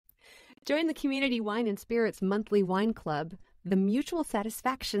Join the Community Wine and Spirits monthly wine club, the Mutual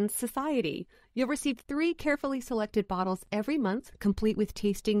Satisfaction Society. You'll receive 3 carefully selected bottles every month, complete with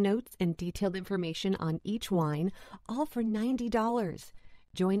tasting notes and detailed information on each wine, all for $90.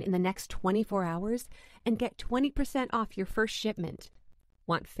 Join in the next 24 hours and get 20% off your first shipment.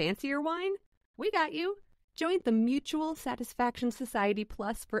 Want fancier wine? We got you. Join the Mutual Satisfaction Society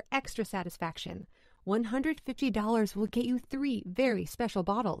Plus for extra satisfaction. $150 will get you 3 very special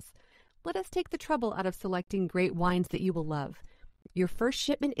bottles. Let us take the trouble out of selecting great wines that you will love. Your first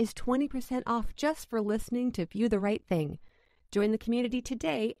shipment is 20% off just for listening to View the Right Thing. Join the community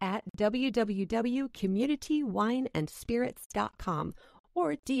today at www.communitywineandspirits.com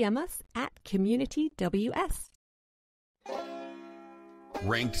or DM us at CommunityWS.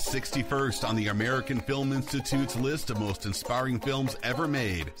 Ranked 61st on the American Film Institute's list of most inspiring films ever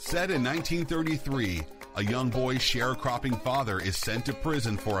made. Set in 1933, a young boy's sharecropping father is sent to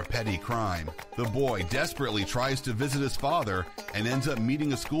prison for a petty crime. The boy desperately tries to visit his father and ends up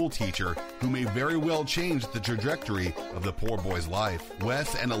meeting a school teacher who may very well change the trajectory of the poor boy's life.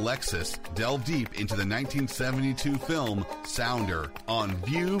 Wes and Alexis delve deep into the 1972 film Sounder on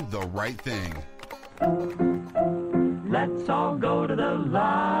View the Right Thing. Let's all go to the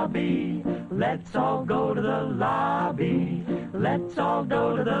lobby. Let's all go to the lobby. Let's all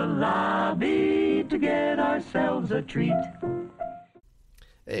go to the lobby to get ourselves a treat.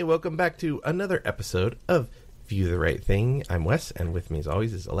 Hey, welcome back to another episode of View the Right Thing. I'm Wes, and with me as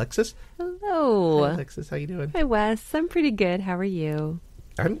always is Alexis. Hello. Hi, Alexis. How you doing? Hi, Wes. I'm pretty good. How are you?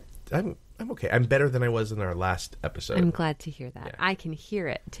 I'm okay. I'm better than I was in our last episode. I'm glad to hear that. Yeah. I can hear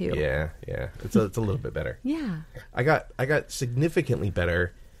it too. Yeah. It's a little bit better. Yeah. I got significantly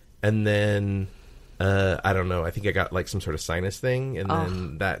better, and then I don't know. I think I got like some sort of sinus thing, and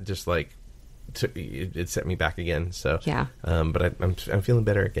then that just like it sent me back again. So yeah. But I'm feeling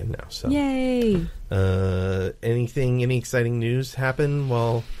better again now. So yay. Any exciting news happen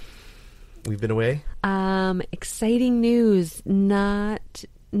while we've been away? Exciting news.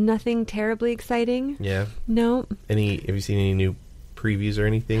 Nothing terribly exciting. Yeah. No. Have you seen any new previews or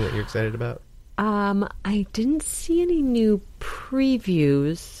anything that you're excited about? I didn't see any new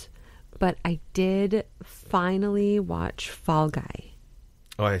previews, but I did finally watch Fall Guy.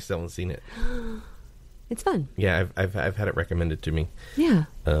 Oh, I still haven't seen it. It's fun. Yeah, I've had it recommended to me. Yeah.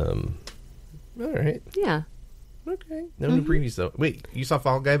 All right. Yeah. Okay. No new previews though. Wait, you saw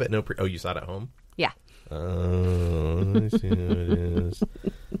Fall Guy, but no you saw it at home? Yeah. Oh, let me see what it is.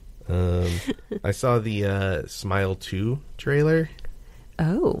 I saw the Smile 2 trailer.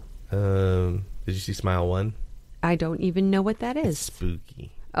 Oh. Did you see Smile 1? I don't even know what that is. It's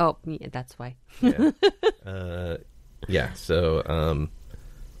spooky. Oh, yeah, that's why. Yeah. Yeah, so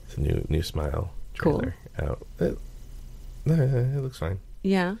it's a new Smile trailer out. It looks fine.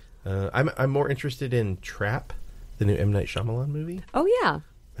 Yeah. I'm more interested in Trap, the new M. Night Shyamalan movie. Oh, yeah.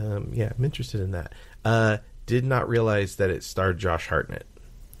 Yeah, I'm interested in that. Did not realize that it starred Josh Hartnett.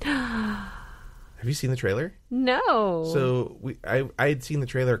 Have you seen the trailer? No. So I had seen the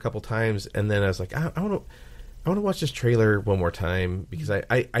trailer a couple times, and then I was like, I want to watch this trailer one more time because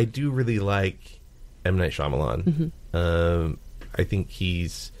I do really like M. Night Shyamalan. Mm-hmm. I think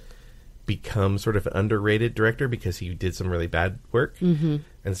he's become sort of an underrated director because he did some really bad work, and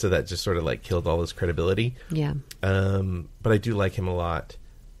so that just sort of like killed all his credibility. Yeah. But I do like him a lot,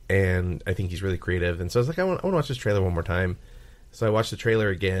 and I think he's really creative. And so I was like, I want to watch this trailer one more time. So I watched the trailer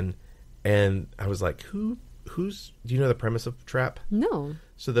again, and I was like, do you know the premise of Trap? No.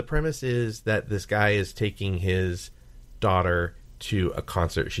 So the premise is that this guy is taking his daughter to a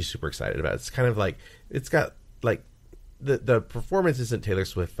concert she's super excited about. It's kind of like, it's got like, the performance isn't Taylor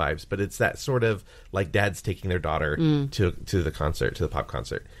Swift vibes, but it's that sort of like dad's taking their daughter to the concert, to the pop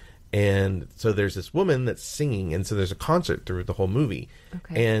concert. And so there's this woman that's singing, and so there's a concert through the whole movie.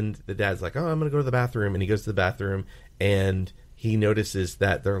 Okay. And the dad's like, oh, I'm going to go to the bathroom. And he goes to the bathroom, and he notices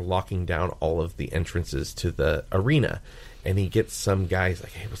that they're locking down all of the entrances to the arena. And he gets some guy, he's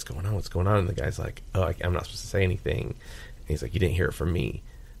like, hey, what's going on? What's going on? And the guy's like, oh, I'm not supposed to say anything. And he's like, you didn't hear it from me.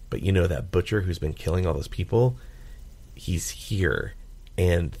 But you know that butcher who's been killing all those people? He's here,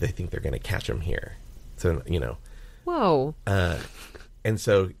 and they think they're going to catch him here. So, you know. Whoa. And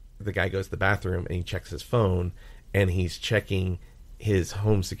so the guy goes to the bathroom, and he checks his phone, and he's checking his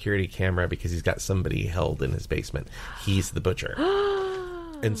home security camera because he's got somebody held in his basement. He's the butcher.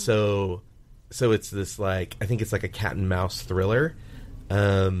 And so it's this, like, I think it's like a cat and mouse thriller.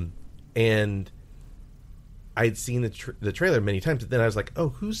 And I'd seen the trailer many times, but then I was like, oh,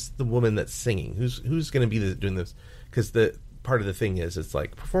 who's the woman that's singing? Who's going to be doing this? Because the part of the thing is, it's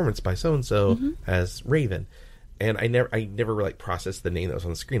like performance by so-and-so as Raven. and I never like processed the name that was on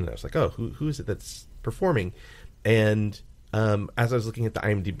the screen, and I was like, oh, who is it that's performing? And as I was looking at the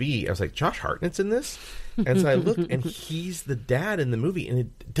IMDb, I was like, Josh Hartnett's in this? And so I looked, and he's the dad in the movie, and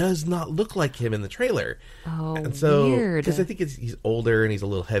it does not look like him in the trailer. Oh, and so, weird. because I think he's older, and he's a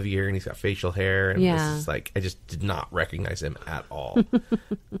little heavier, and he's got facial hair, and this is like, I just did not recognize him at all.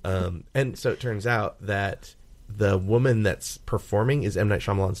 And so it turns out that the woman that's performing is M. Night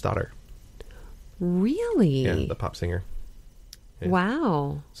Shyamalan's daughter. Really? Yeah, the pop singer. Yeah.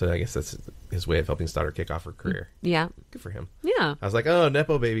 Wow. So I guess that's his way of helping his daughter kick off her career. Yeah. Good for him. Yeah. I was like, oh,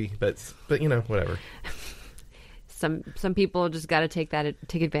 Nepo baby. But you know, whatever. Some people just got to take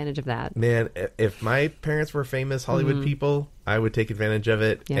advantage of that. Man, if my parents were famous Hollywood people, I would take advantage of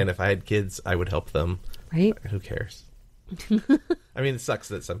it. Yeah. And if I had kids, I would help them. Right? Who cares? I mean, it sucks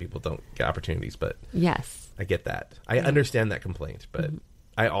that some people don't get opportunities, but yes, I get that. I understand that complaint, but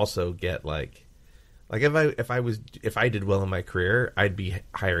I also get like if I did well in my career, I'd be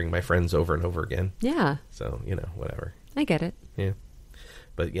hiring my friends over and over again. Yeah. So, you know, whatever. I get it. Yeah.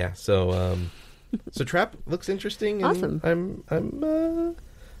 But yeah, so so Trap looks interesting, and awesome.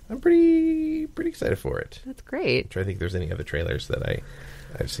 I'm pretty excited for it. That's great. I'm trying to think if there's any other trailers that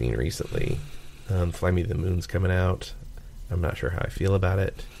I've seen recently. Fly Me to the Moon's coming out. I'm not sure how I feel about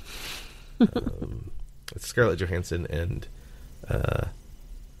it. It's Scarlett Johansson and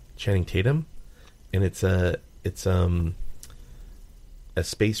Channing Tatum, and it's a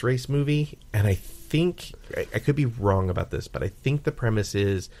space race movie, and I think I could be wrong about this, but I think the premise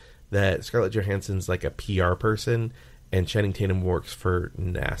is that Scarlett Johansson's like a PR person, and Channing Tatum works for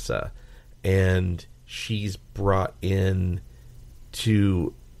NASA, and she's brought in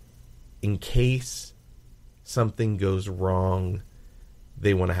in case something goes wrong,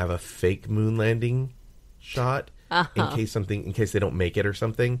 they want to have a fake moon landing shot in case they don't make it or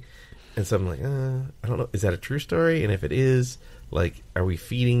something. And so I'm like, I don't know, is that a true story? And if it is, like, are we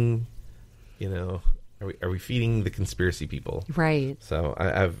feeding, are we feeding the conspiracy people? Right. So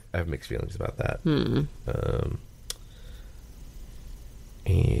I have mixed feelings about that. And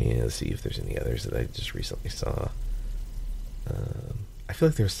let's see if there's any others that I just recently saw. I feel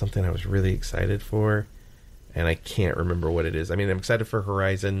like there was something I was really excited for, and I can't remember what it is. I mean, I'm excited for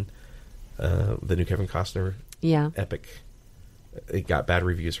Horizon, the new Kevin Costner epic. It got bad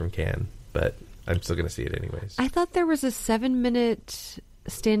reviews from Cannes, but I'm still going to see it anyways. I thought there was a 7-minute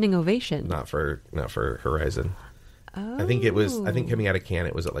standing ovation. Not for Horizon. Oh. I think coming out of Cannes,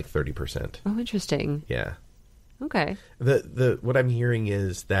 it was at like 30%. Oh, interesting. Yeah. Okay. What I'm hearing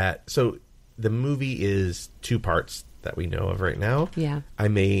is that, so the movie is 2 parts that we know of right now. Yeah. I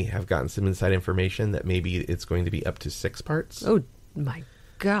may have gotten some inside information that maybe it's going to be up to 6 parts. Oh my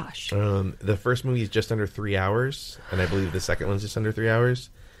gosh. The first movie is just under 3 hours, and I believe the second one's just under 3 hours.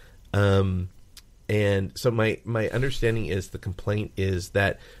 And so my understanding is the complaint is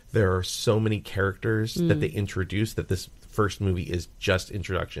that there are so many characters that they introduce that this first movie is just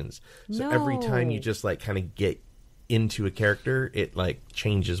introductions. So every time you just like kind of get into a character, it like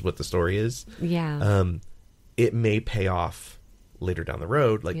changes what the story is. Yeah. It may pay off later down the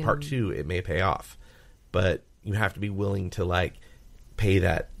road, like part 2, it may pay off, but you have to be willing to like pay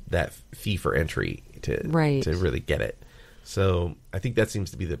that fee for entry to really get it. So I think that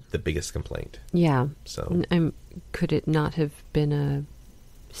seems to be the biggest complaint. Yeah. So could it not have been a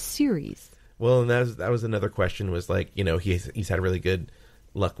series? Well, and that was another question, was like, he's had really good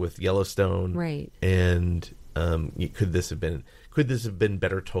luck with Yellowstone, right? And could this have been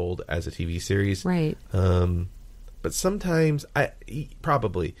better told as a TV series, right? But sometimes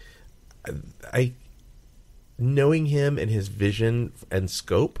knowing him and his vision and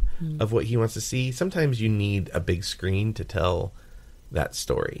scope of what he wants to see, sometimes you need a big screen to tell that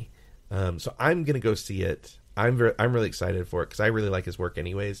story. So I'm gonna go see it. I'm really excited for it because I really like his work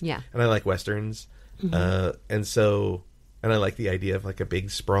anyways. Yeah, and I like westerns, and I like the idea of like a big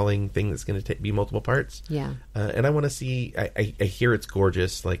sprawling thing that's going to be multiple parts. Yeah, and I want to see. I hear it's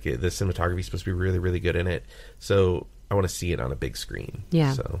gorgeous. Like the cinematography is supposed to be really, really good in it. So I want to see it on a big screen.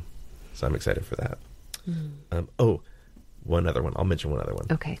 Yeah. So I'm excited for that. One other one. I'll mention one other one.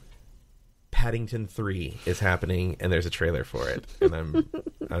 Okay. Paddington 3 is happening, and there's a trailer for it, and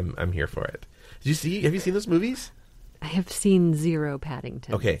I'm here for it. Have you seen those movies? I have seen 0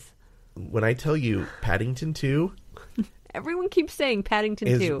 Paddingtons. Okay. When I tell you Paddington 2, everyone keeps saying Paddington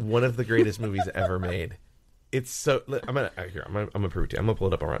is 2 one of the greatest movies ever made. It's so. I'm gonna prove it to you. I'm gonna pull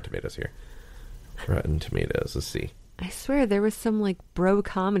it up on Rotten Tomatoes here. Rotten Tomatoes. Let's see. I swear there was some like bro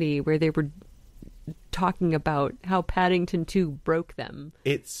comedy where they were talking about how Paddington 2 broke them.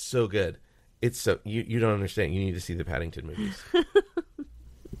 It's so good. It's so you don't understand. You need to see the Paddington movies.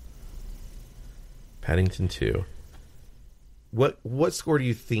 Paddington 2. What score do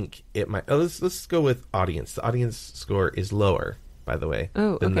you think it might... Oh, let's go with audience. The audience score is lower, by the way,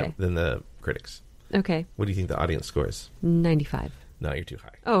 than the critics. Okay. What do you think the audience score is? 95. No, you're too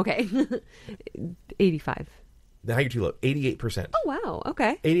high. Oh, okay. 85. Now you're too low. 88%. Oh, wow.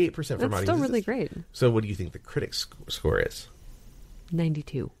 Okay. 88% from audience. That's still really great. So what do you think the critics score is?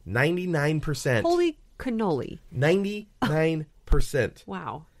 92. 99%. Holy cannoli. 99%.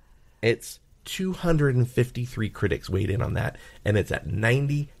 Wow. It's 253 critics weighed in on that, and it's at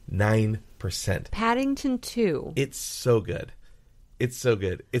 99%. Paddington 2. It's so good. It's so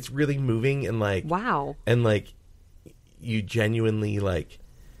good. It's really moving and like... Wow. And like, you genuinely like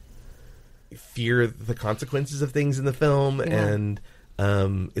fear the consequences of things in the film, and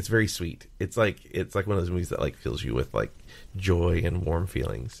it's very sweet. It's like one of those movies that like fills you with like joy and warm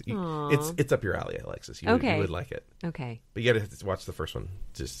feelings. It's up your alley, Alexis. You would like it. Okay. But you gotta watch the first one.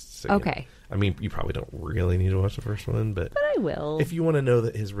 Just so okay. I mean, you probably don't really need to watch the first one, but I will. If you want to know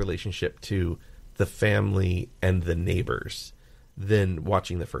that his relationship to the family and the neighbors, then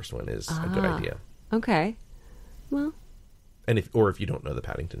watching the first one is a good idea. Okay. Well. And if you don't know the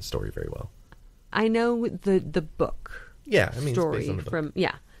Paddington story very well. I know the book. Yeah, I mean, story it's based on the book. from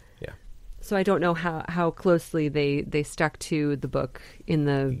Yeah. So I don't know how closely they stuck to the book in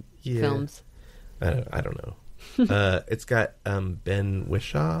the films. I don't know. It's got Ben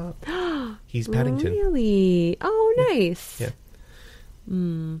Whishaw. He's Paddington. Really? Oh, nice. Yeah.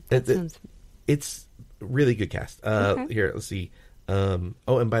 Sounds... It's really good cast. Okay. Here, let's see. And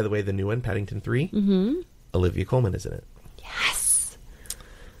by the way, the new one, Paddington 3, Olivia Colman is in it. Yes.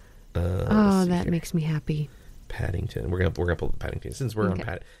 That makes me happy. Paddington. We're gonna pull up Paddington since we're on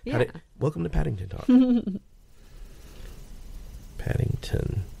Welcome to Paddington Talk.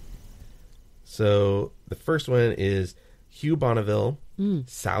 Paddington. So the first one is Hugh Bonneville,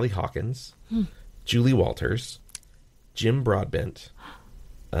 Sally Hawkins, Julie Walters, Jim Broadbent.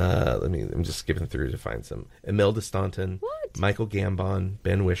 I'm just skipping through to find some. Imelda Staunton, Michael Gambon,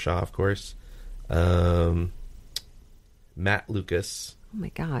 Ben Whishaw, of course, Matt Lucas. Oh my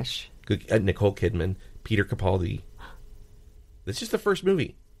gosh. Nicole Kidman, Peter Capaldi. That's just the first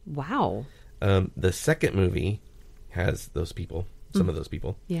movie. Wow. The second movie has those people, some of those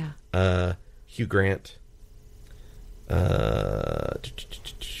people. Yeah. Hugh Grant. Some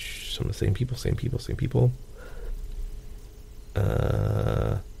of the same people.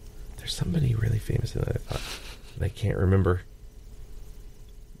 There's somebody really famous in that I thought, and I can't remember.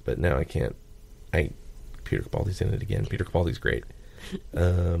 But now I can't. Peter Capaldi's in it again. Peter Capaldi's great.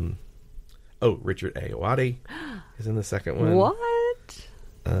 Richard Ayoade is in the second one. What?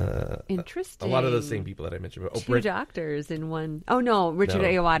 Interesting. A lot of those same people that I mentioned. Two doctors in one. Oh no, Richard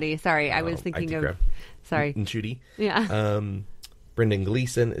Ayoade. Sorry, I was thinking of. Sorry, Nchuti. Yeah. Brendan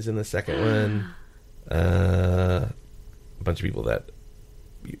Gleeson is in the second one. A bunch of people that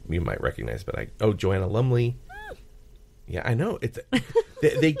you might recognize, but Joanna Lumley. Yeah, I know. It's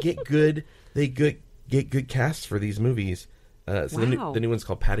they get good. They get good casts for these movies. So the new one's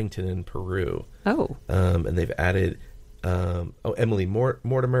called Paddington in Peru. Oh. And they've added Emily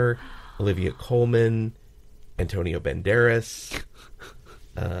Mortimer, Olivia Colman, Antonio Banderas,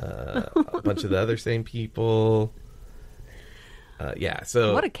 a bunch of the other same people.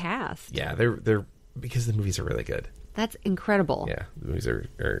 So what a cast. Yeah, they're because the movies are really good. That's incredible. Yeah, the movies are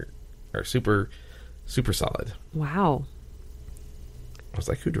super super solid. Wow. I was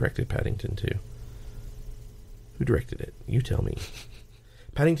like, who directed Paddington 2? Who directed it? You tell me.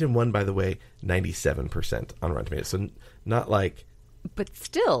 Paddington 1, by the way, 97% on Rotten Tomatoes. So not like... But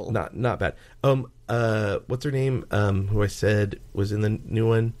still. Not bad. What's her name? Who I said was in the new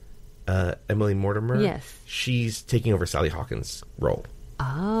one? Emily Mortimer? Yes. She's taking over Sally Hawkins' role.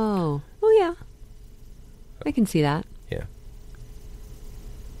 Oh. Well, yeah. I can see that. Yeah.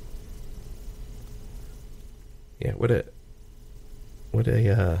 Yeah, what a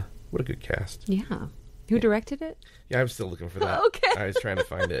good cast. Yeah. Who directed it? Yeah, I'm still looking for that. Okay. I was trying to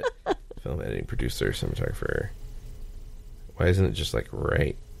find it. Film editing, producer, cinematographer. Why isn't it just like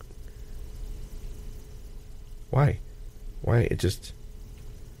right? Why? It just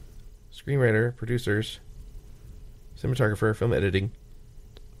screenwriter, producers, cinematographer, film editing.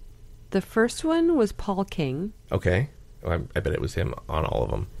 The first one was Paul King. Okay. I bet it was him on all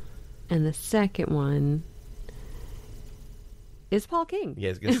of them. And the second one is Paul King. Yeah,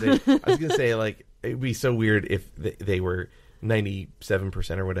 I was gonna say like it'd be so weird if they were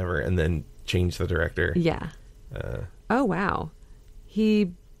 97% or whatever, and then change the director. Yeah. Oh wow,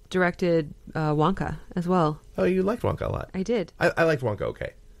 he directed Wonka as well. Oh, you liked Wonka a lot. I did. I liked Wonka.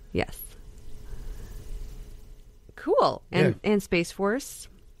 Okay. Yes. Cool. And Space Force.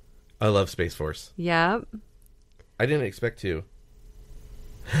 I love Space Force. Yep. I didn't expect to.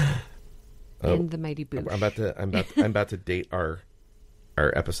 And the Mighty Boosh. I'm about to date our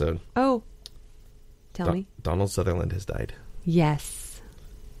episode. Oh, tell me. Donald Sutherland has died. Yes.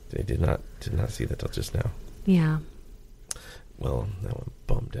 I did not see that till just now. Yeah. Well, now I'm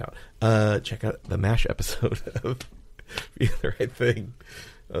bummed out. Check out the MASH episode of Be the Right Thing.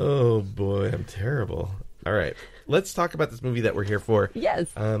 Oh boy, I'm terrible. All right, let's talk about this movie that we're here for. Yes.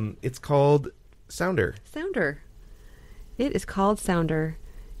 It's called Sounder. Sounder. It is called Sounder,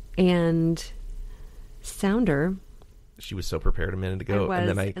 and Sounder. She was so prepared a minute ago, and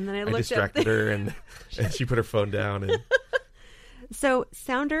then I distracted her, and she put her phone down. And so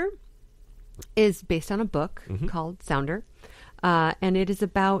Sounder is based on a book called Sounder, and it is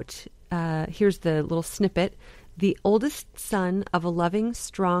about. Here's the little snippet. The oldest son of a loving,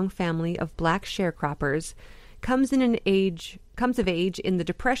 strong family of black sharecroppers comes of age in the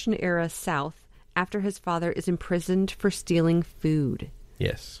Depression-era South after his father is imprisoned for stealing food.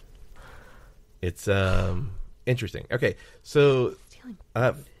 Yes. It's interesting. Okay, so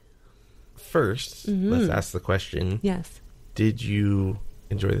first, let's ask the question. Yes. Did you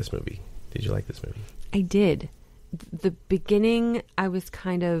enjoy this movie? Did you like this movie? I did. The beginning, I was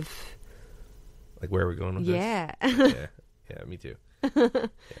kind of... Like, where are we going with this? Yeah, me too. Yeah.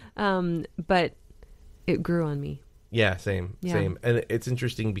 But it grew on me. Yeah, same. And it's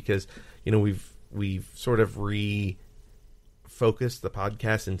interesting because, we've sort of refocused the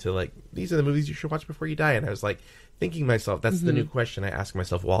podcast into like, these are the movies you should watch before you die. And I was like thinking to myself, that's the new question I ask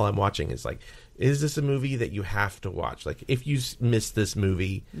myself while I'm watching is like, is this a movie that you have to watch? Like, if you miss this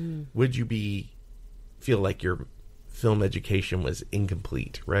movie, would you feel like your film education was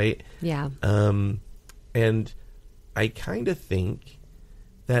incomplete, right? Yeah. And I kind of think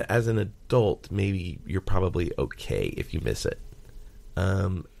that as an adult, maybe you're probably okay if you miss it.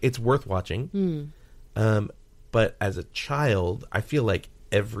 It's worth watching. But as a child, I feel like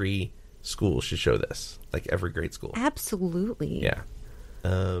every school should show this, like every grade school. Absolutely. Yeah.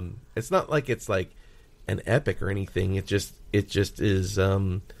 It's not like it's like an epic or anything. It just is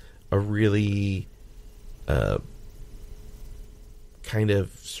a really kind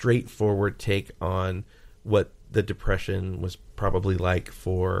of straightforward take on what the Depression was probably like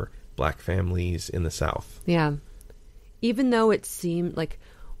for black families in the South. Yeah. Even though it seemed like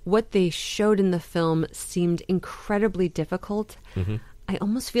what they showed in the film seemed incredibly difficult, I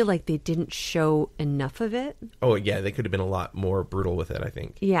almost feel like they didn't show enough of it. Oh, yeah. They could have been a lot more brutal with it, I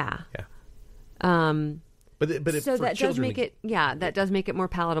think. Yeah. Yeah. But so that does make it, that does make it more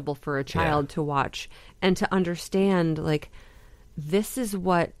palatable for a child to watch and to understand, like, this is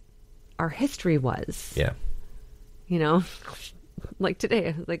what our history was. Yeah. Like today,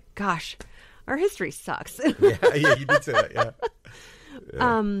 I was like, gosh, our history sucks. yeah, you did say that,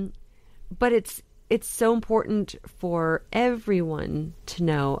 yeah. But it's so important for everyone to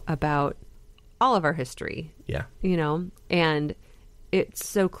know about all of our history. Yeah. And it's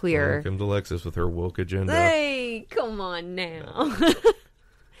so clear. Here comes Alexis with her woke agenda. Hey, come on now.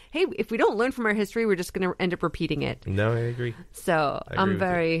 Hey, if we don't learn from our history, we're just going to end up repeating it. No, I agree. So I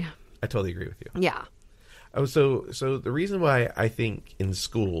totally agree with you. Yeah. Oh, so the reason why I think in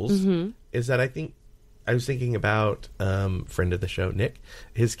schools is that I was thinking about friend of the show, Nick,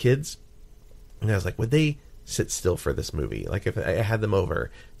 his kids, and I was like, would they sit still for this movie? Like, if I had them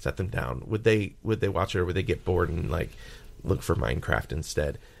over, sat them down, would they watch it, or would they get bored and like look for Minecraft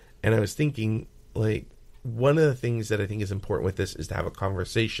instead? And I was thinking, like, one of the things that I think is important with this is to have a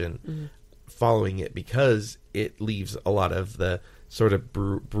conversation following it, because it leaves a lot of the sort of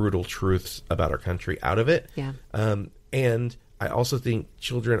brutal truths about our country out of it. Yeah. And I also think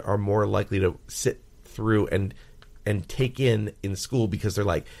children are more likely to sit through and take in school because they're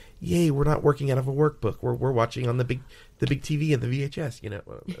like, yay, we're not working out of a workbook. We're watching on the big TV and the VHS.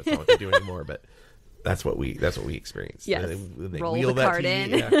 Well, that's not what they do anymore, but that's what we experienced. Yes. They roll wheel the cart in.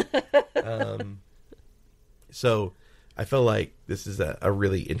 Yeah. So I feel like this is a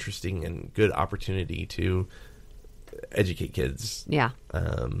really interesting and good opportunity to educate kids. Yeah.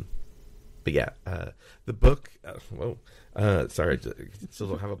 But yeah, the book. Sorry, I still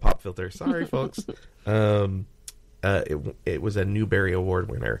don't have a pop filter. Sorry, folks. It was a Newbery Award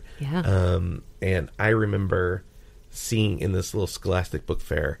winner. Yeah. And I remember seeing in this little Scholastic book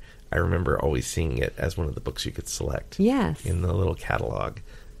fair. I remember always seeing it as one of the books you could select. Yes. In the little catalog,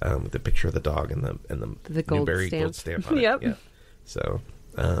 with the picture of the dog and the gold Newbery stamp. gold stamp on it. Yep. Yeah. So,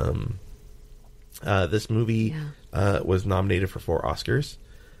 this movie was nominated for 4 Oscars,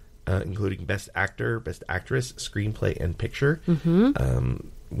 including Best Actor, Best Actress, Screenplay, and Picture,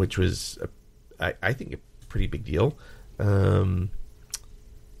 which was, I think, a pretty big deal.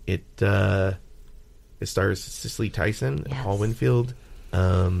 It stars Cicely Tyson, Yes. Paul Winfield,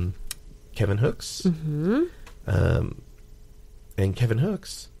 Kevin Hooks. Mm-hmm. And Kevin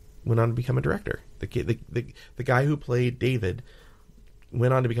Hooks went on to become a director. The guy who played David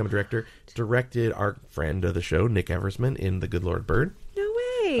went on to become a director, directed our friend of the show, Nick Eversman, in The Good Lord Bird. No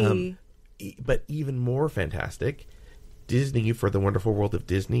way. But even more fantastic, Disney, for the Wonderful World of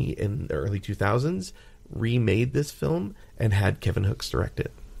Disney in the early 2000s, remade this film and had Kevin Hooks direct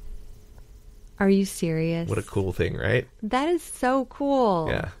it. Are you serious? What a cool thing, right? That is so cool.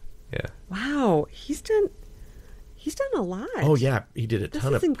 Yeah. Wow. He's done a lot. Oh yeah, he did a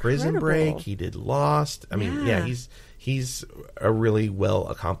ton of Prison incredible. Break. He did Lost. I mean, yeah, he's a really well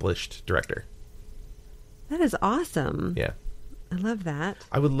accomplished director. That is awesome. Yeah, I love that.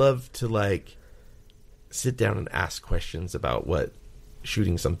 I would love to sit down and ask questions about what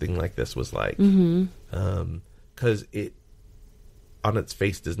shooting something like this was like. Mm-hmm. Because it, on its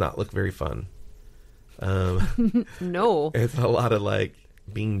face, does not look very fun. No. It's a lot of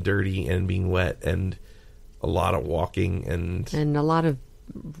being dirty and being wet and a lot of walking and a lot of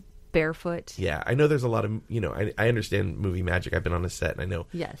barefoot. Yeah, I know there's a lot of, I understand movie magic. I've been on a set and I know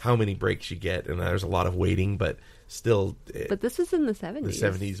how many breaks you get, and there's a lot of waiting, but still. But this was in the 70s. The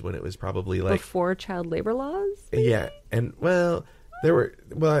 70s, when it was probably before child labor laws? Maybe? Yeah, and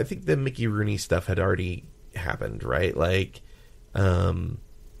I think the Mickey Rooney stuff had already happened, right?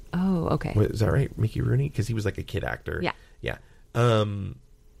 Oh, okay. Is that right? Mickey Rooney? Because he was a kid actor. Yeah. Yeah.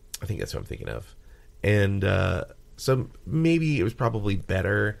 I think that's what I'm thinking of. And so maybe it was probably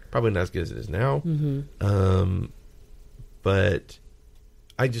better. Probably not as good as it is now. Mm-hmm. But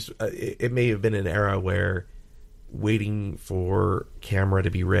I just... it may have been an era where waiting for camera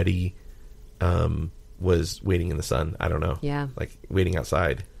to be ready was waiting in the sun. I don't know. Yeah. Waiting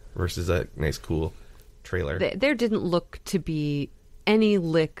outside versus a nice, cool trailer. There didn't look to be any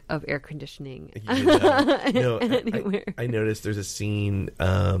lick of air conditioning No, anywhere. I noticed there's a scene.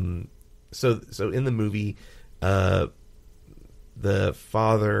 So in the movie, the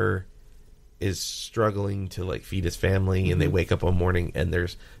father is struggling to feed his family, and they wake up one morning and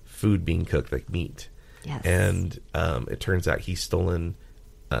there's food being cooked, like meat. Yes. And it turns out he's stolen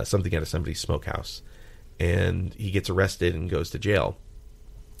something out of somebody's smokehouse, and he gets arrested and goes to jail,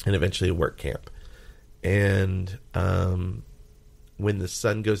 and eventually a work camp. And when the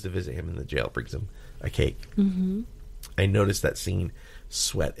son goes to visit him in the jail, brings him a cake. Mm-hmm. I noticed that scene.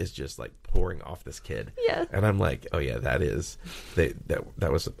 Sweat is just pouring off this kid. Yeah. And I'm like, oh yeah, that was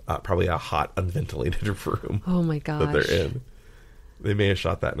probably a hot, unventilated room. Oh my gosh. That they're in. They may have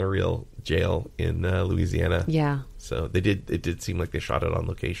shot that in a real jail in Louisiana. Yeah. So it did seem like they shot it on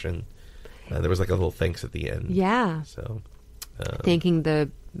location. There was a little thanks at the end. Yeah. So thanking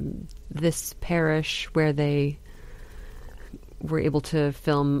this parish where they were able to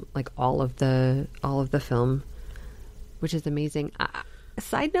film all of the film, which is amazing.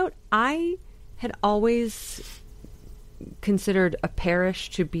 Side note, I had always considered a parish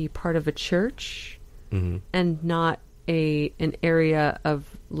to be part of a church, mm-hmm. and not an area of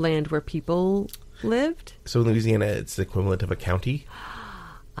land where people lived. So in Louisiana, it's the equivalent of a county.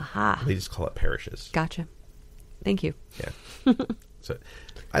 Aha. They just call it parishes. Gotcha. Thank you. Yeah. So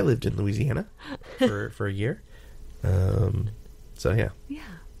I lived in Louisiana for a year. So yeah.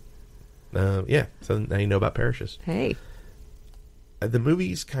 Yeah. Yeah. So now you know about parishes. Hey. The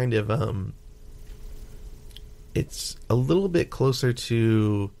movie's kind of it's a little bit closer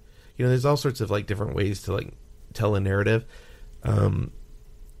to, there's all sorts of different ways to tell a narrative, and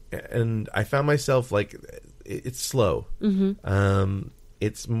I found myself it's slow. Mm-hmm.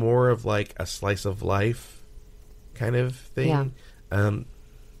 It's more of a slice of life kind of thing. Yeah.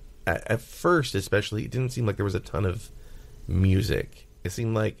 At first, especially, it didn't seem like there was a ton of music. It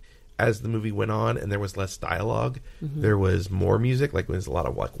seemed like as the movie went on and there was less dialogue, mm-hmm. there was more music. There was a lot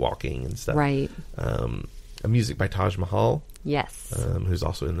of walking and stuff. Right. A music by Taj Mahal. Yes. Who's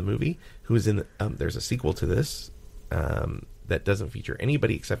also in the movie. Who's in? There's a sequel to this that doesn't feature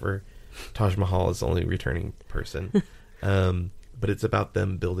anybody except for Taj Mahal as the only returning person. But it's about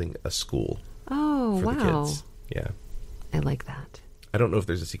them building a school. Oh, for wow. the kids. Yeah. I like that. I don't know if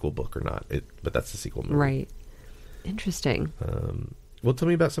there's a sequel book or not, but that's the sequel movie. Right. Interesting. Well, tell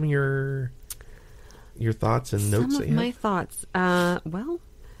me about some of your thoughts and notes. Some of my thoughts. I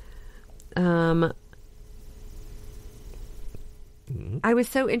was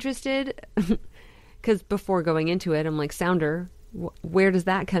so interested because before going into it, I'm like, Sounder, where does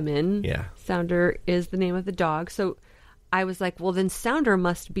that come in? Yeah. Sounder is the name of the dog. So I was like, well, then Sounder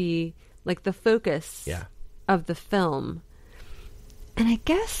must be the focus of the film. And I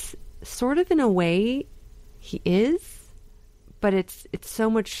guess sort of in a way he is, but it's so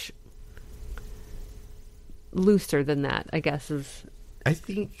much looser than that, I guess. I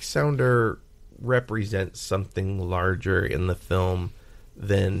think Sounder represents something larger in the film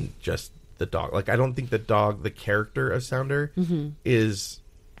than just the dog. Like, I don't think the dog, the character of Sounder, is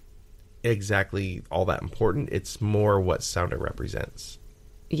exactly all that important. It's more what Sounder represents.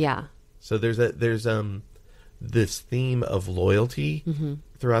 Yeah. So there's this theme of loyalty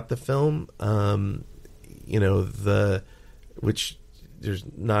throughout the film. Which there's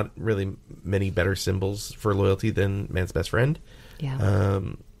not really many better symbols for loyalty than man's best friend. Yeah.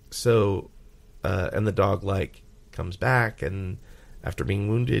 And the dog comes back, and after being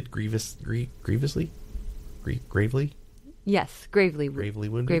wounded gravely. Yes, gravely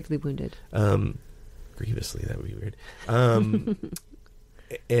wounded. Gravely wounded. Grievously, that would be weird.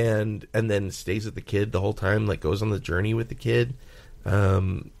 And then stays with the kid the whole time, goes on the journey with the kid.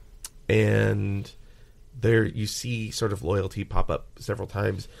 And there you see sort of loyalty pop up several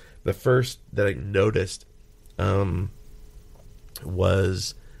times. The first that I noticed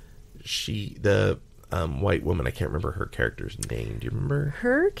was the white woman. I can't remember her character's name. Do you remember?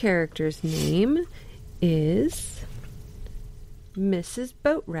 Her character's name is Mrs.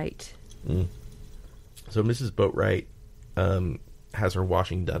 Boatwright. So Mrs. Boatwright has her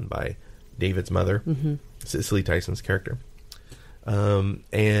washing done by David's mother, Cicely Tyson's character.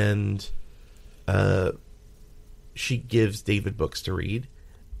 And she gives David books to read,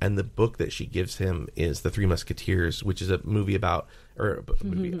 and the book that she gives him is The Three Musketeers, which is a movie about,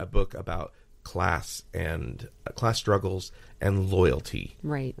 a book about class and class struggles and loyalty.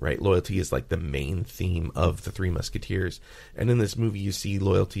 Right. Loyalty is the main theme of The Three Musketeers. And in this movie, you see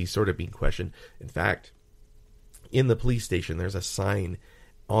loyalty sort of being questioned. In fact, in the police station, there's a sign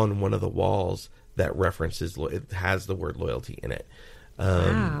on one of the walls that references, it has the word loyalty in it.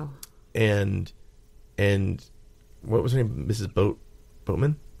 Wow. And what was her name? Mrs.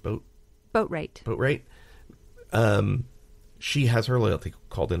 Boatwright. She has her loyalty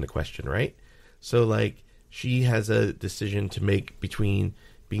called into question, right? So she has a decision to make between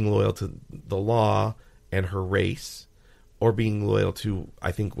being loyal to the law and her race, or being loyal to,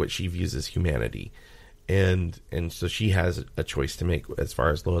 I think, what she views as humanity. And so she has a choice to make as far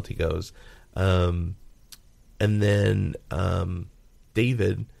as loyalty goes. And then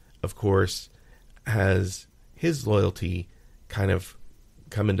David, of course, has his loyalty kind of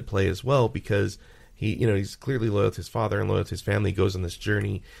come into play as well, because he's clearly loyal to his father and loyal to his family. He goes on this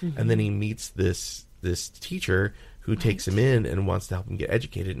journey, and then he meets this teacher who takes him in and wants to help him get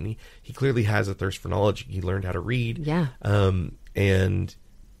educated. And he clearly has a thirst for knowledge. He learned how to read. Yeah. And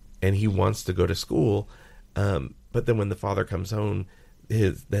he wants to go to school. But then when the father comes home,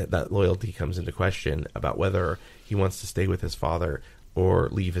 that loyalty comes into question about whether he wants to stay with his father or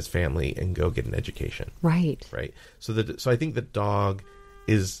leave his family and go get an education. Right. So I think the dog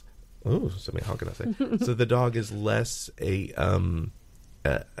is, how can I say? So the dog is less an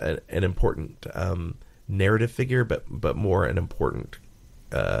important narrative figure, but more an important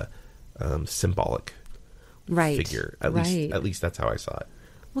symbolic figure. At least that's how I saw it.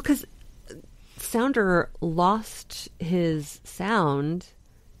 Well, because Sounder lost his sound,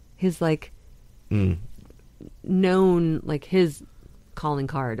 his known, his calling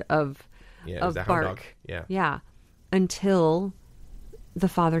card of bark. Yeah. Until the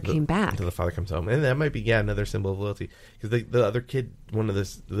father came back. Until the father comes home. And that might be, another symbol of loyalty. Because the other kid, one of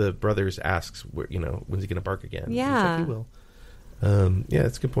the brothers asks, when's he going to bark again? Yeah. He's he will.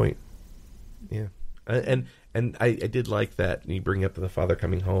 That's a good point. Yeah. And I did like that you bring up the father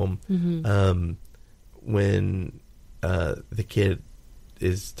coming home when the kid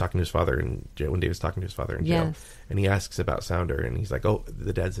is talking to his father in jail, when David's talking to his father in jail, and he asks about Sounder, and he's like, "Oh,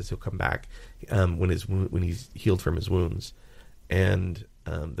 the dad says he'll come back when he's healed from his wounds," and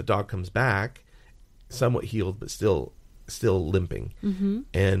the dog comes back, somewhat healed but still limping.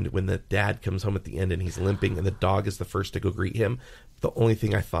 And when the dad comes home at the end and he's limping, and the dog is the first to go greet him, the only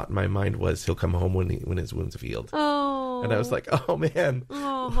thing I thought in my mind was he'll come home when his wounds have healed. Oh, and I was like, oh man,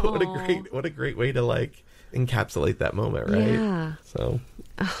 what a great way to encapsulate that moment, right? Yeah. So,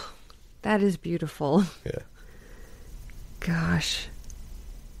 that is beautiful. Yeah. Gosh.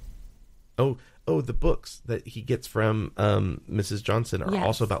 Oh, the books that he gets from Mrs. Johnson are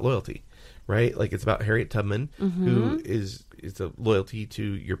also about loyalty, right? It's about Harriet Tubman, who is a loyalty to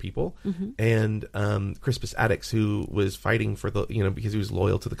your people, and Crispus Attucks, who was fighting for because he was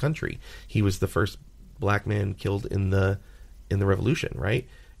loyal to the country. He was the first black man killed in the Revolution, right?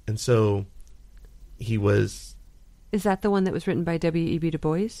 And so he was. Is that the one that was written by W.E.B. Du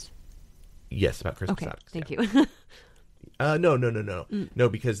Bois? Yes, about Crispus Attucks. Thank you. No,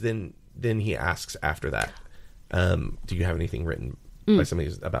 because then he asks after that, Do you have anything written by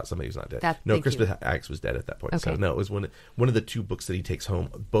somebody about somebody who's not dead? No, Crispus Attucks was dead at that point. Okay. So no, it was one of the 2 books that he takes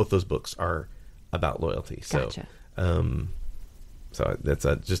home. Both those books are about loyalty. So, gotcha. So that's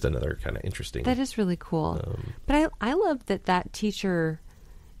just another kind of interesting. That is really cool. But I love that teacher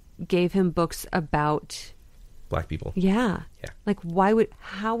gave him books about Black people. Yeah. Like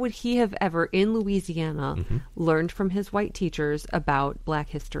how would he have ever in Louisiana learned from his white teachers about Black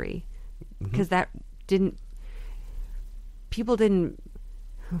history? Because white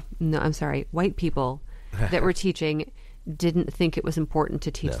people that were teaching didn't think it was important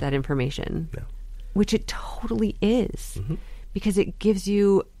to teach that information. No. Which it totally is. Because it gives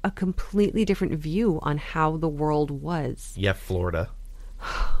you a completely different view on how the world was. Yeah, Florida.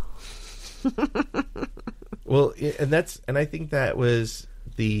 Well, and I think that was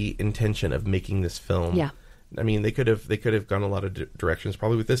the intention of making this film. Yeah. I mean, they could have gone a lot of directions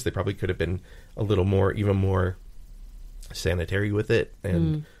probably with this. They probably could have been a little more, even more sanitary with it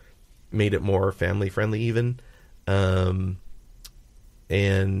and made it more family friendly even. And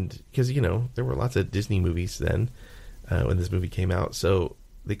because, there were lots of Disney movies then when this movie came out. So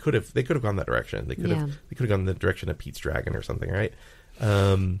they could have gone that direction. They could have gone the direction of Pete's Dragon or something, right?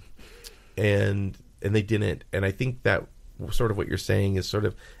 And they didn't. And I think that sort of what you're saying is sort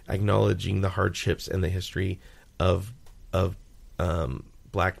of acknowledging the hardships and the history of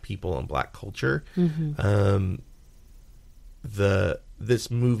Black people and Black culture.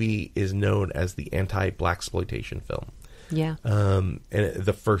 This movie is known as the anti-Blaxploitation film. Yeah. And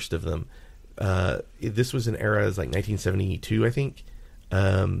the first of them. This was an era, it's like 1972, I think.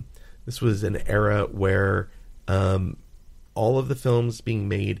 This was an era where all of the films being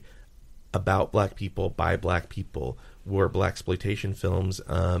made about Black people by Black people were Blaxploitation films,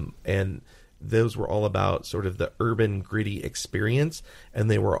 and those were all about sort of the urban gritty experience, and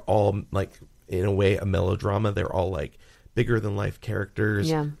they were all like in a way a melodrama. They're all like bigger than life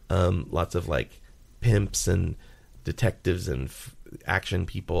characters. Lots of like pimps and detectives and action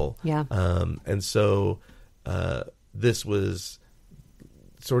people. And so this was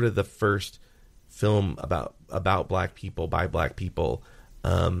sort of the first film about Black people by Black people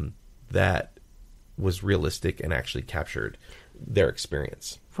that was realistic and actually captured their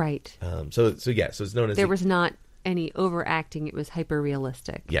experience. Right. So it's known as there was not any overacting. It was hyper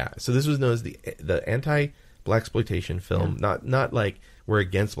realistic. Yeah. So this was known as the anti-Blaxploitation film. Not like we're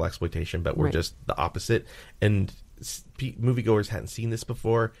against Blaxploitation, but we're just the opposite. And moviegoers hadn't seen this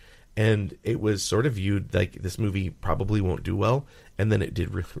before, and it was sort of viewed like this movie probably won't do well, and then it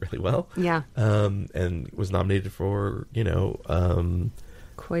did really, really well. Yeah. And was nominated for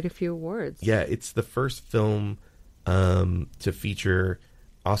quite a few awards. Yeah, it's the first film to feature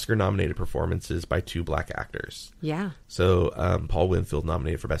Oscar-nominated performances by 2 Black actors. Yeah. So Paul Winfield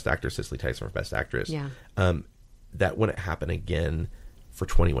nominated for Best Actor, Cicely Tyson for Best Actress. Yeah. That wouldn't happen again for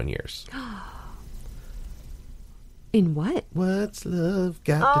 21 years. In what? What's love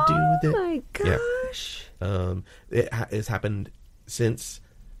got to do with it? Oh my gosh. Yeah. It has happened since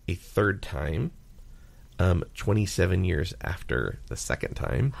a third time, 27 years after the second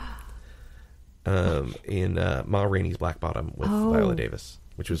time, in Ma Rainey's Black Bottom with Viola Davis,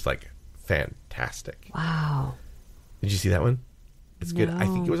 which was like fantastic. Wow. Did you see that one? It's good. No. I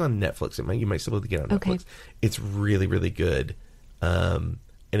think it was on Netflix. You might still be able to get it on Netflix. It's really, really good. And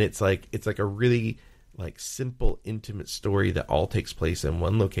it's like a really like simple, intimate story that all takes place in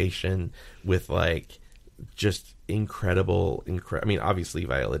one location with like just incredible. I mean, obviously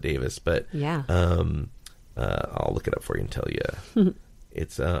Viola Davis, but yeah. I'll look it up for you and tell you.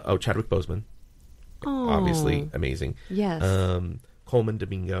 It's Chadwick Boseman, obviously amazing. Yes. Coleman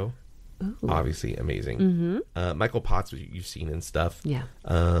Domingo, obviously amazing. Michael Potts, you've seen and stuff. Yeah.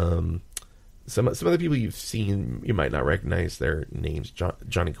 Some other people you've seen, you might not recognize their names.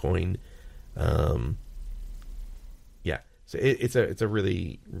 Johnny Coyne. Yeah. So it's a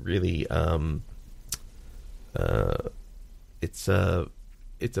really, really it's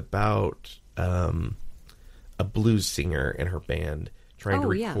about a blues singer and her band trying to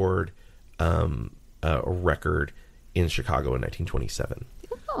record a record in Chicago in 1927.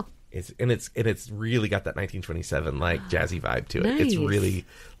 Oh. It's really got that 1927 like jazzy vibe to it. Nice. It's really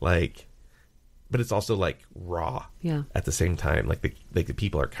like, but it's also like raw. Yeah. At the same time, like the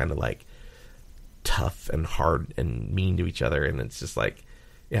people are kind of like tough and hard and mean to each other, and it's just like,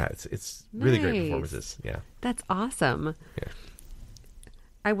 yeah, it's really great performances. Yeah. That's awesome. Yeah.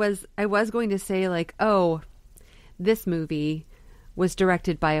 I was going to say like, this movie was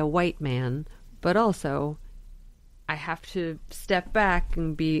directed by a white man, but also I have to step back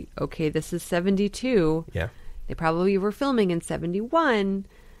and be, okay, this is 72. Yeah. They probably were filming in 71.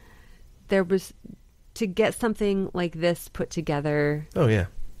 There was to get something like this put together. Oh, yeah.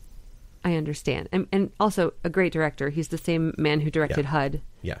 I understand. And also a great director. He's the same man who directed HUD.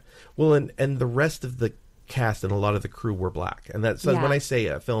 Yeah. Well, and the rest of the cast and a lot of the crew were black. And that's when I say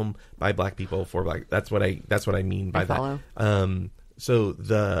a film by black people for black, that's what I mean by that. So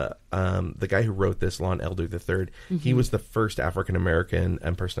the guy who wrote this, Lon Elder III, he was the first African American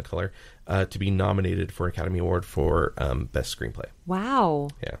and person of color to be nominated for an Academy Award for Best Screenplay. Wow.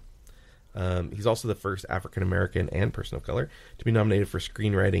 Yeah. He's also the first African American and person of color to be nominated for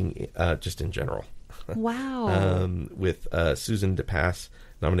screenwriting just in general. Wow. With Susan DePass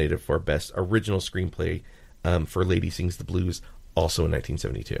nominated for Best Original Screenplay for Lady Sings the Blues, also in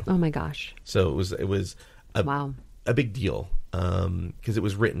 1972. Oh my gosh. So it was a big deal. Because it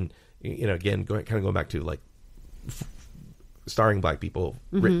was written, again, going back to like starring black people,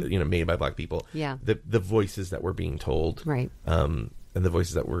 made by black people. Yeah. The voices that were being told, right, and the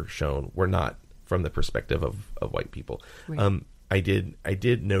voices that were shown were not from the perspective of white people. Right. I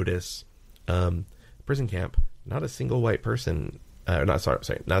did notice, prison camp, not a single white person, not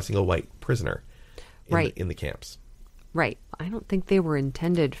a single white prisoner, in the camps. Right. I don't think they were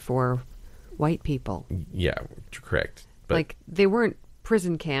intended for white people. Yeah, correct. But, like, they weren't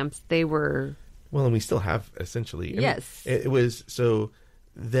prison camps. They were... Well, and we still have, essentially... Yes. It was... So,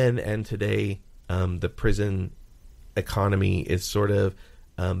 then and today, the prison economy is sort of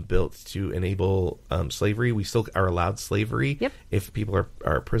built to enable slavery. We still are allowed slavery if people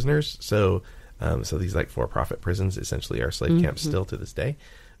are prisoners. So these, like, for-profit prisons essentially are slave camps still to this day.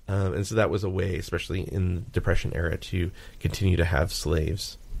 And so that was a way, especially in the Depression era, to continue to have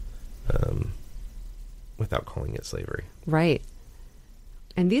slaves. Without calling it slavery. Right.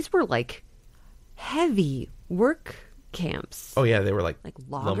 And these were like heavy work camps. Oh yeah, they were like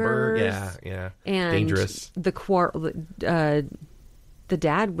loggers. Lumber. Yeah. And dangerous. The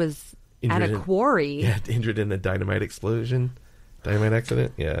dad was injured at a quarry. Injured in a dynamite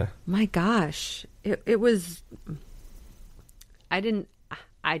accident. Yeah. My gosh. It was I didn't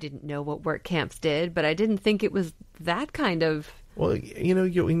know what work camps did, but I didn't think it was that kind of... Well, when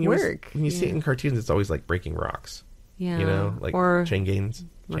you see it in cartoons, it's always like breaking rocks. Yeah. Or chain gangs.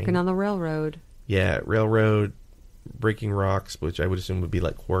 Working on the railroad. Yeah, railroad, breaking rocks, which I would assume would be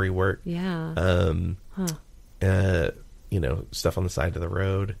like quarry work. Yeah. Stuff on the side of the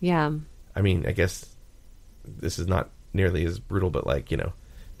road. Yeah. I mean, I guess this is not nearly as brutal, but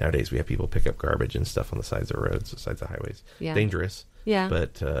nowadays we have people pick up garbage and stuff on the sides of roads, the sides of highways. Yeah. Dangerous. Yeah.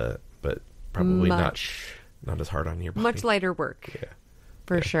 But probably not as hard on your body. Much lighter work. Yeah.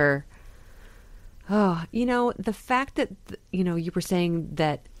 For sure. Oh, the fact that, you were saying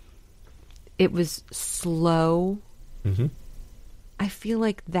that it was slow. Mm-hmm. I feel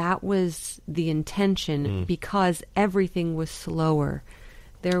like that was the intention because everything was slower.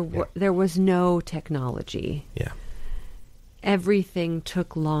 There was no technology. Yeah. Everything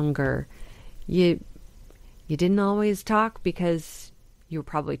took longer. You didn't always talk because you were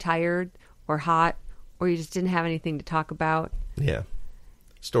probably tired or hot, or you just didn't have anything to talk about. Yeah.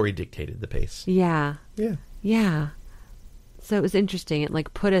 Story dictated the pace. Yeah. Yeah. Yeah. So it was interesting. It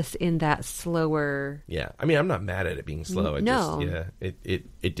put us in that slower... Yeah. I mean, I'm not mad at it being slow.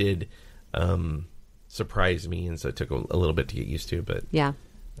 It did surprise me, and so it took a little bit to get used to, but... Yeah.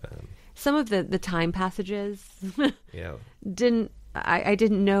 Some of the time passages... yeah. I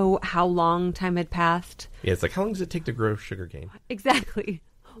didn't know how long time had passed. Yeah, it's like, how long does it take to grow sugarcane? Exactly.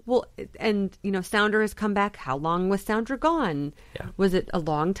 Well, and, Sounder has come back. How long was Sounder gone? Yeah. Was it a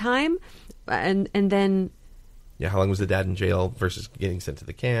long time? And then... Yeah, how long was the dad in jail versus getting sent to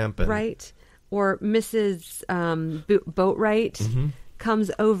the camp? And... Right. Or Mrs. Boatwright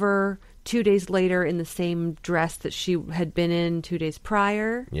comes over 2 days later in the same dress that she had been in 2 days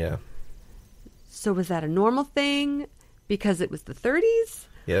prior. Yeah. So was that a normal thing because it was the 30s?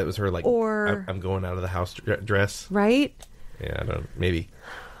 Yeah, it was her or I'm going out of the house dress. Right? Yeah, I don't. Maybe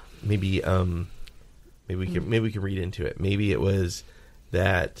we can read into it. Maybe it was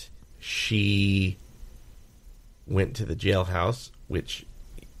that she went to the jailhouse, which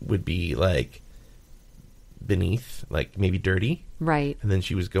would be beneath, maybe dirty, right? And then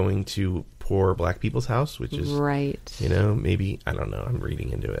she was going to poor black people's house, which is right. Maybe, I don't know. I'm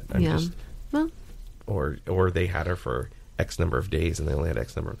reading into it. Or they had her for X number of days, and they only had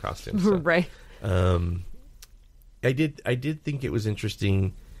X number of costumes. So. Right. I did think it was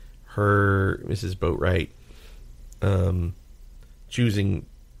interesting, Mrs. Boatwright, choosing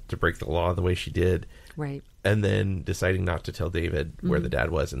to break the law the way she did. Right. And then deciding not to tell David where the dad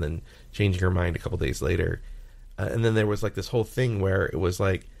was, and then changing her mind a couple days later. And then there was this whole thing where it was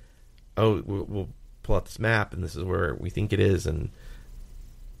we'll pull out this map, and this is where we think it is. And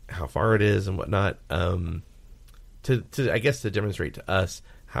how far it is and whatnot. To I guess to demonstrate to us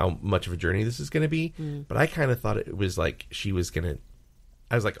how much of a journey this is going to be. But I kind of thought it was like she was going to.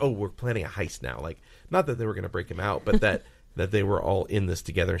 I was like, oh, we're planning a heist now. Like, not that they were going to break him out, but that they were all in this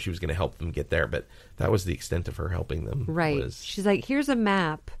together and she was going to help them get there. But that was the extent of her helping them. Right. She's like, here's a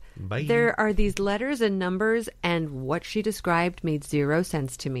map. Bye. There are these letters and numbers, and what she described made zero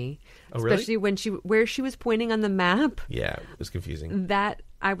sense to me. Oh, really? Especially where she was pointing on the map. Yeah, it was confusing. That,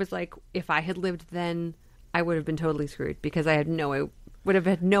 I was like, if I had lived then, I would have been totally screwed because I would have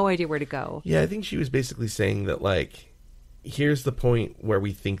had no idea where to go. Yeah, I think she was basically saying that, like, here's the point where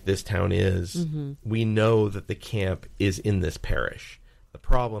we think this town is. We know that the camp is in this parish. The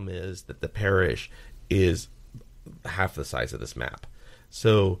problem is that the parish is half the size of this map.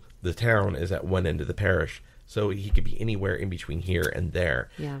 So the town is at one end of the parish. So he could be anywhere in between here and there.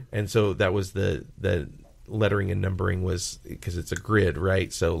 Yeah. And so that was the lettering and numbering was because it's a grid,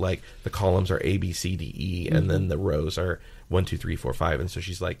 right? So like the columns are A, B, C, D, E, and then the rows are 1, 2, 3, 4, 5. And so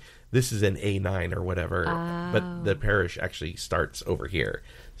she's like, this is an A9 or whatever, but the parish actually starts over here.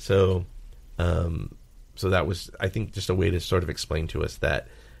 So, so that was, I think, just a way to sort of explain to us that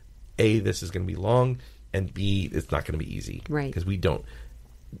A, this is going to be long, and B, it's not going to be easy, right? Because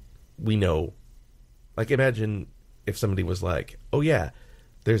we know, like, imagine if somebody was like, oh yeah,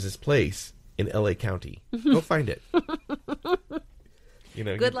 there's this place in LA County. Go find it.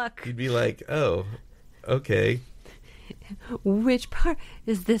 Good luck. You'd be like, oh, okay. Which part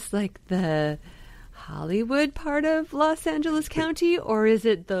is this? Like the Hollywood part of Los Angeles County, or is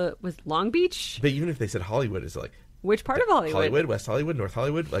it was Long Beach? But even if they said Hollywood, it's like, which part of Hollywood? Hollywood, West Hollywood, North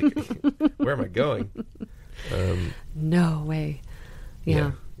Hollywood. Like, where am I going? No way.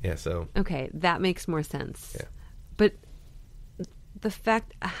 Yeah. Yeah. So okay, that makes more sense. Yeah. But the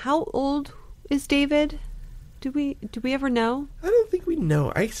fact, how old is David? Do we ever know? I don't think we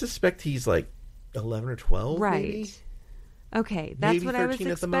know. I suspect he's like 11 or 12. Right. Maybe. Okay, that's Maybe what I was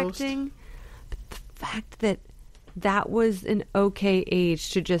 13 at the most. expecting. But the fact that was an okay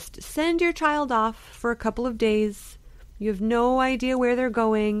age to just send your child off for a couple of days. You have no idea where they're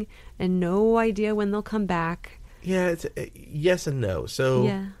going and no idea when they'll come back. Yeah, it's yes and no. So,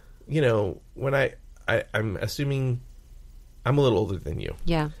 when I'm assuming I'm a little older than you.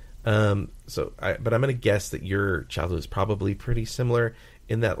 Yeah. But I'm going to guess that your childhood is probably pretty similar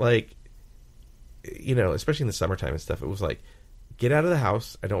in that, like, especially in the summertime and stuff, it was like, get out of the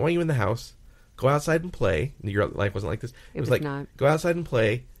house. I don't want you in the house. Go outside and play. Your life wasn't like this. It was like, not. Go outside and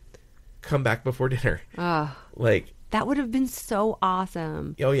play. Come back before dinner. Like, that would have been so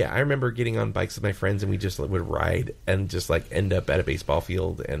awesome. Oh yeah, I remember getting on bikes with my friends and we just would ride and just like end up at a baseball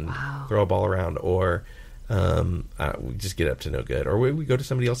field and throw a ball around, or we just get up to no good, or we go to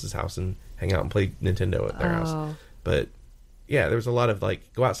somebody else's house and hang out and play Nintendo at their house. But yeah, there was a lot of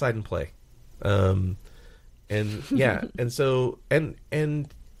like, go outside and play. And yeah, and so and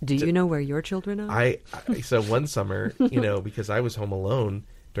do you know where your children are? So one summer, because I was home alone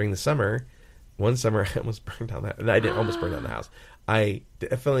during the summer, one summer I almost burned down that. And I didn't almost burn down the house. I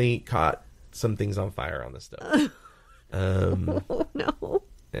definitely caught some things on fire on the stove. Oh no!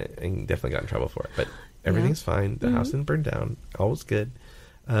 And definitely got in trouble for it, but everything's fine. The house didn't burn down. All was good.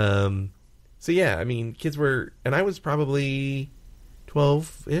 So yeah, I mean, kids were, and I was probably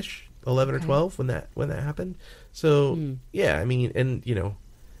 12-ish, 11 or 12 when that happened. So yeah, I mean, and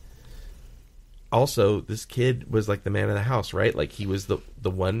also this kid was like the man of the house, right? Like he was the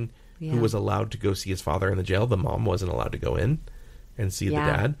one who was allowed to go see his father in the jail. The mom wasn't allowed to go in and see the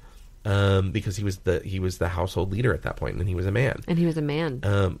dad, because he was the household leader at that point, and he was a man. And he was a man,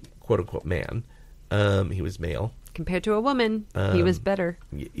 quote unquote man. He was male compared to a woman. He was better.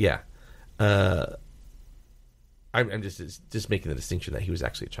 Yeah. I'm just making the distinction that he was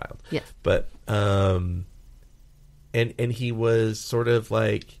actually a child. Yes. But and he was sort of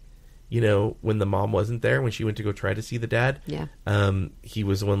like, when the mom wasn't there, when she went to go try to see the dad, he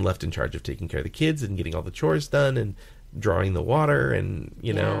was the one left in charge of taking care of the kids and getting all the chores done and drawing the water and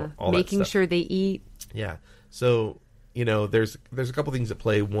all making that stuff. Sure they eat. Yeah. So there's a couple things at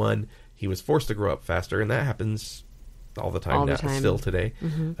play. One, he was forced to grow up faster, and that happens all the time still today.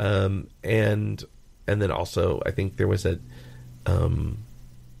 Mm-hmm. And then also, I think there was a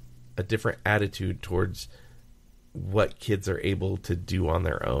different attitude towards what kids are able to do on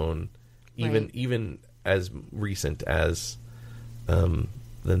their own, even as recent as the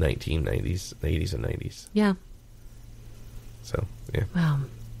 1990s, the 80s and 90s. Yeah. So yeah. Wow.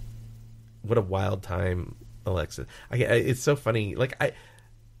 What a wild time, Alexis. It's so funny. Like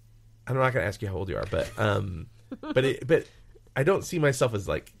I'm not going to ask you how old you are, but but I don't see myself as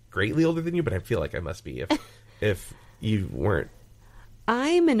like greatly older than you, but I feel like I must be if you weren't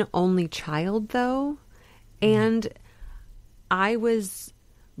I'm an only child, though, and I was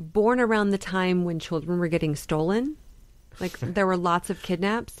born around the time when children were getting stolen. Like, there were lots of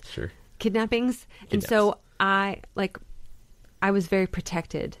kidnappings. And so I was very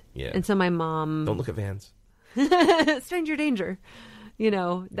protected. Yeah. And so my mom... Don't look at vans. Stranger danger.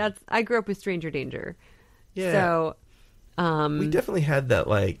 I grew up with stranger danger. Yeah. So... we definitely had that,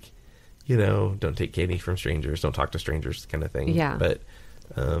 like, don't take candy from strangers, don't talk to strangers kind of thing. Yeah. But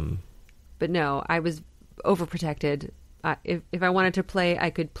no, I was overprotected. If I wanted to play, I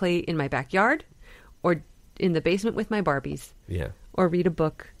could play in my backyard or in the basement with my Barbies. Yeah. Or read a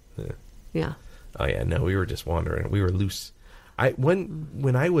book. Yeah. Oh, yeah. No, we were just wandering. We were loose.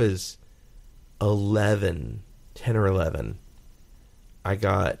 When I was 10 or 11, I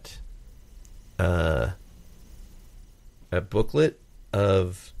got a booklet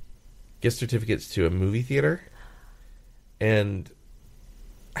of gift certificates to a movie theater and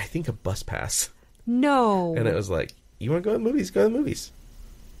I think a bus pass. No. And it was like, you want to go to the movies? Go to the movies.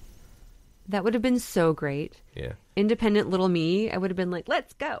 That would have been so great. Yeah. Independent little me, I would have been like,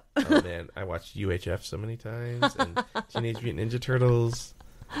 let's go. Oh, man. I watched UHF so many times and Teenage Mutant Ninja Turtles.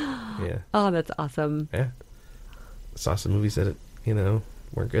 Yeah. Oh, that's awesome. Yeah. Saw some movies that,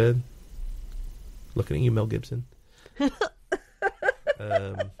 weren't good. Looking at you, Mel Gibson.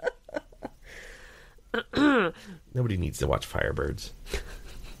 Nobody needs to watch Firebirds.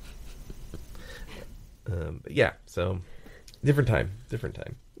 Yeah, so different time.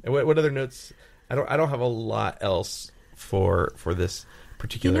 And what other notes? I don't have a lot else for this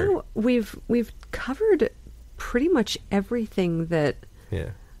particular. We've covered pretty much everything that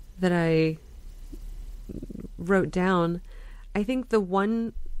I wrote down. I think the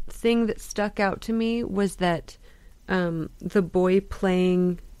one thing that stuck out to me was that the boy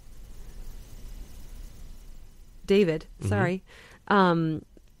playing David,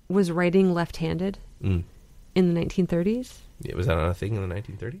 was writing left-handed in the 1930s. Yeah, was that a thing in the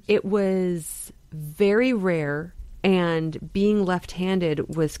 1930s? It was very rare, and being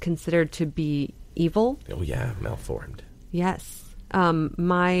left-handed was considered to be evil. Oh yeah, malformed. Yes.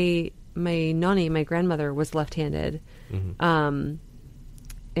 My nani, my grandmother, was left-handed, and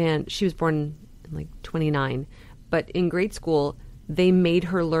she was born in like 29. But in grade school, they made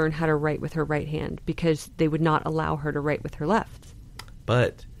her learn how to write with her right hand because they would not allow her to write with her left.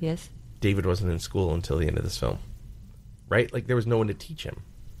 But yes, David wasn't in school until the end of this film, right? Like there was no one to teach him,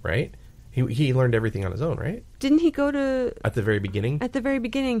 right? He learned everything on his own, right? Didn't he go to... At the very beginning? At the very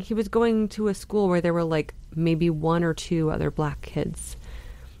beginning, he was going to a school where there were like maybe one or two other black kids,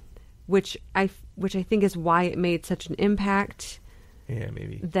 which I think is why it made such an impact. Yeah,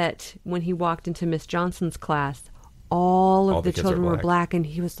 maybe. That when he walked into Miss Johnson's class, all of the children were black, and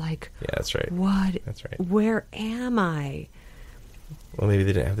he was like, yeah, that's right. What? That's right. Where am I? Well, maybe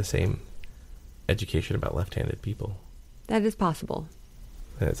they didn't have the same education about left-handed people. That is possible.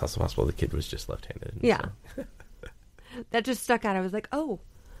 And it's also possible the kid was just left-handed. Yeah. So. That just stuck out. I was like, oh,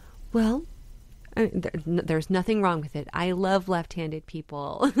 well, there's nothing wrong with it. I love left-handed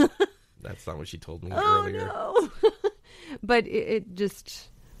people. That's not what she told me earlier. No. But it just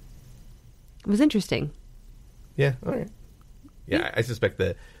was interesting. Yeah, all right. Yeah, I suspect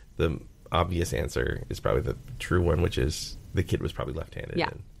the obvious answer is probably the true one, which is the kid was probably left-handed. Yeah.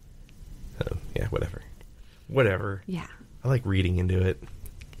 And, yeah, whatever. Yeah. I like reading into it.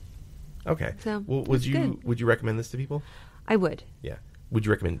 Okay. So, well, would you recommend this to people? I would. Yeah. Would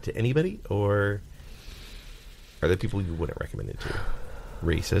you recommend it to anybody, or are there people you wouldn't recommend it to?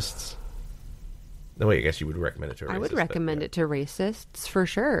 Racists? No, wait, I guess you would recommend it to a racist. I would recommend it to racists for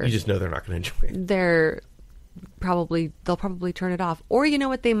sure. You just know they're not going to enjoy it. They'll probably turn it off. Or you know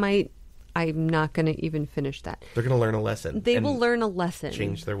what, they might... I'm not going to even finish that. They're going to learn a lesson. They will learn a lesson.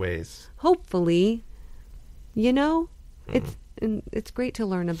 Change their ways. Hopefully. It's great to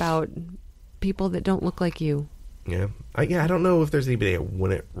learn about people that don't look like you. Yeah. I don't know if there's anybody I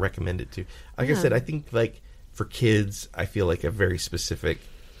wouldn't recommend it to. Like I said, I think like for kids, I feel like a very specific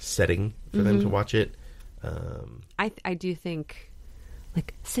setting for them to watch it. I do think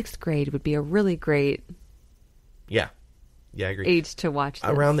like 6th grade would be a really great I agree. age to watch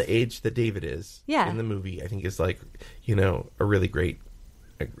this. Around the age that David is in the movie, I think is like, a really great,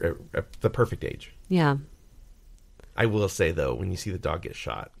 the perfect age. Yeah. I will say though, when you see the dog get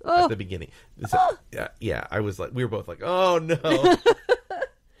shot at the beginning, I was like, we were both like, oh no.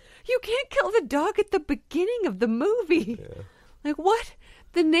 You can't kill the dog at the beginning of the movie. Yeah. Like what?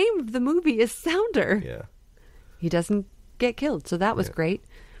 The name of the movie is Sounder. Yeah. He doesn't get killed, so that was great.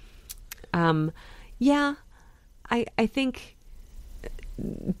 I think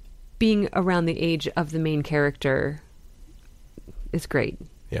being around the age of the main character is great.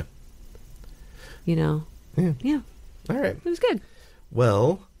 Yeah. You know? Yeah. All right. It was good.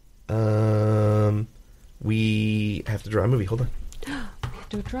 Well, we have to draw a movie. Hold on. We have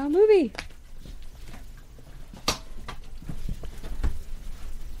to draw a movie.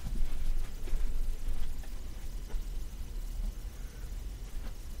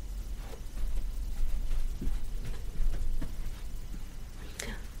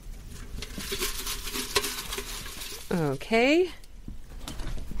 Okay.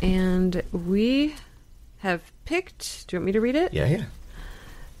 And we have picked... Do you want me to read it? Yeah.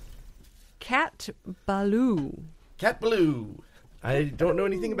 Cat Baloo. Cat Baloo. I don't know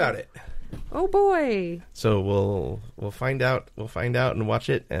anything about it. Oh boy. So we'll find out. We'll find out and watch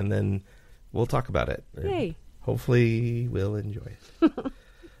it, and then we'll talk about it. Yay. Hopefully we'll enjoy it.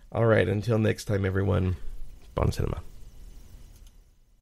 All right. Until next time, everyone. Bon cinema.